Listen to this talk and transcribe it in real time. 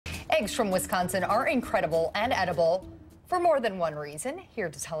Eggs from Wisconsin are incredible and edible for more than one reason. Here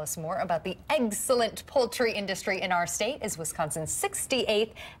to tell us more about the egg-cellent poultry industry in our state is Wisconsin's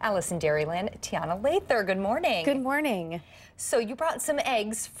 68th Alice in Dairyland, Tiana Lather. Good morning. Good morning. So you brought some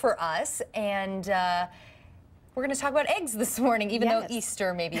eggs for us, and we're going to talk about eggs this morning, even though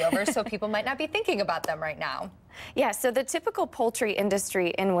Easter may be over, so people might not be thinking about them right now. Yeah, so the typical poultry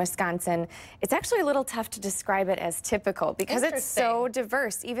industry in Wisconsin, it's actually a little tough to describe it as typical because it's so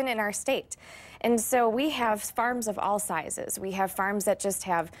diverse, even in our state. And so we have farms of all sizes. We have farms that just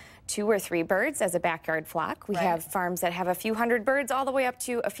have 2 or 3 birds as a backyard flock. We have farms that have a few hundred birds all the way up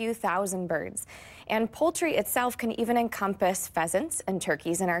to a few thousand birds. And poultry itself can even encompass pheasants and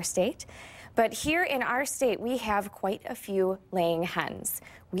turkeys in our state. But here in our state, we have quite a few laying hens.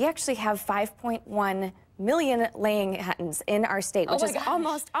 We actually have 5.1 million laying hens in our state, which is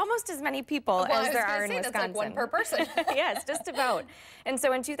almost as many people as there are in Wisconsin. That's like one per person. Yes, just about. And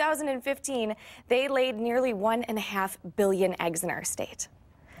so in 2015, they laid nearly 1.5 billion eggs in our state.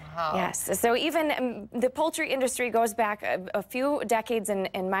 Wow. Yes, so even the poultry industry goes back a few decades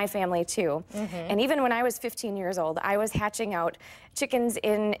in my family too. And even when I was 15 years old, I was hatching out chickens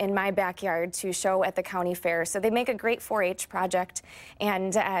in my backyard to show at the county fair. So they make a great 4-H project,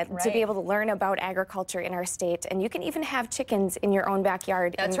 and to be able to learn about agriculture in our state. And you can even have chickens in your own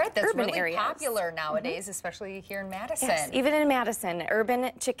backyard. That's right. That's urban really areas. Popular nowadays, especially here in Madison. Yes, even in Madison,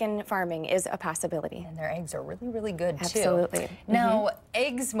 urban chicken farming is a possibility. And their eggs are really, really good too. Absolutely. Now,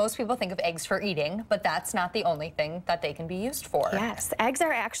 eggs, most people think of eggs for eating, but that's not the only thing that they can be used for. Yes, eggs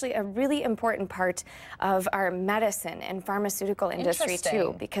are actually a really important part of our medicine and pharmaceutical industry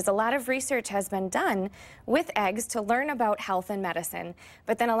too, because a lot of research has been done with eggs to learn about health and medicine,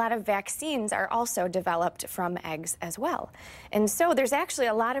 but then a lot of vaccines are also developed from eggs as well. And so there's actually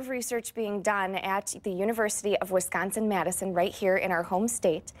a lot of research being done at the University of Wisconsin-Madison right here in our home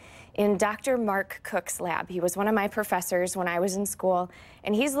state in Dr. Mark Cook's lab. He was one of my professors when I was in school,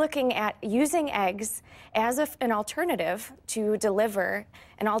 and he's looking at using eggs as an alternative to deliver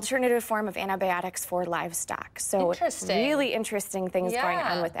an alternative form of antibiotics for livestock. So really interesting things going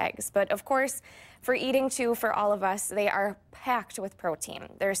on with eggs. But of course, for eating too, for all of us, they are packed with protein.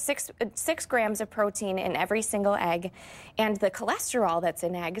 There's 6 grams of protein in every single egg, and the cholesterol that's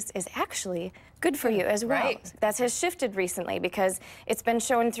in eggs is actually good for you as well. That has shifted recently because it's been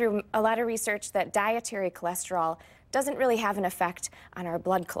shown through a lot of research that dietary cholesterol doesn't really have an effect on our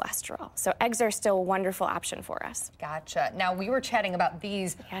blood cholesterol. So eggs are still a wonderful option for us. Gotcha. Now, we were chatting about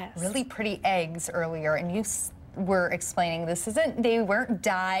these really pretty eggs earlier, and you were explaining they weren't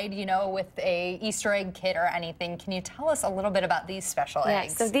dyed, you know, with a Easter egg kit or anything. Can you tell us a little bit about these special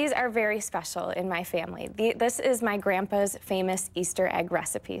eggs? So these are very special in my family. This is my grandpa's famous Easter egg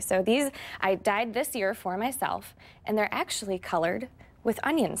recipe. So these I dyed this year for myself, and they're actually colored with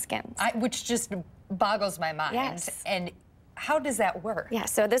onion skins. Which just boggles my mind. Yes. And how does that work? Yeah,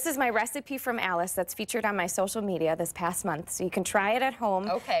 so this is my recipe from Alice that's featured on my social media this past month. So you can try it at home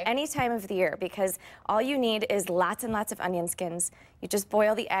any time of the year, because all you need is lots and lots of onion skins. You just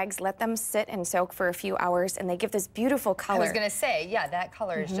boil the eggs, let them sit and soak for a few hours, and they give this beautiful color. I was going to say, yeah, that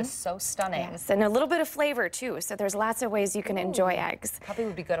color is just so stunning. Yes, and a little bit of flavor too, so there's lots of ways you can enjoy eggs. Probably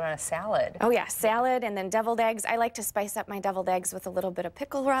would be good on a salad. Oh yeah, salad, and then deviled eggs. I like to spice up my deviled eggs with a little bit of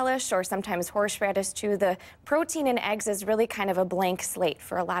pickle relish or sometimes horseradish too. The protein in eggs is really kind of a blank slate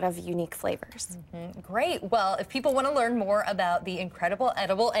for a lot of unique flavors. Great. Well, if people want to learn more about the incredible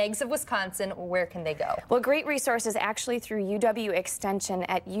edible eggs of Wisconsin, where can they go? Well, great resources actually through UW Extension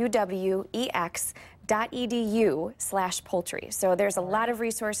at uwex.edu/poultry. So there's a lot of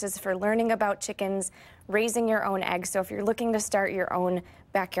resources for learning about chickens, raising your own eggs. So if you're looking to start your own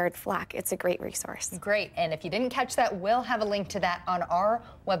backyard flock, it's a great resource. Great. And if you didn't catch that, we'll have a link to that on our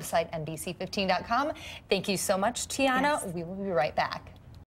website, NBC15.com. Thank you so much, Tiana. We will be right back.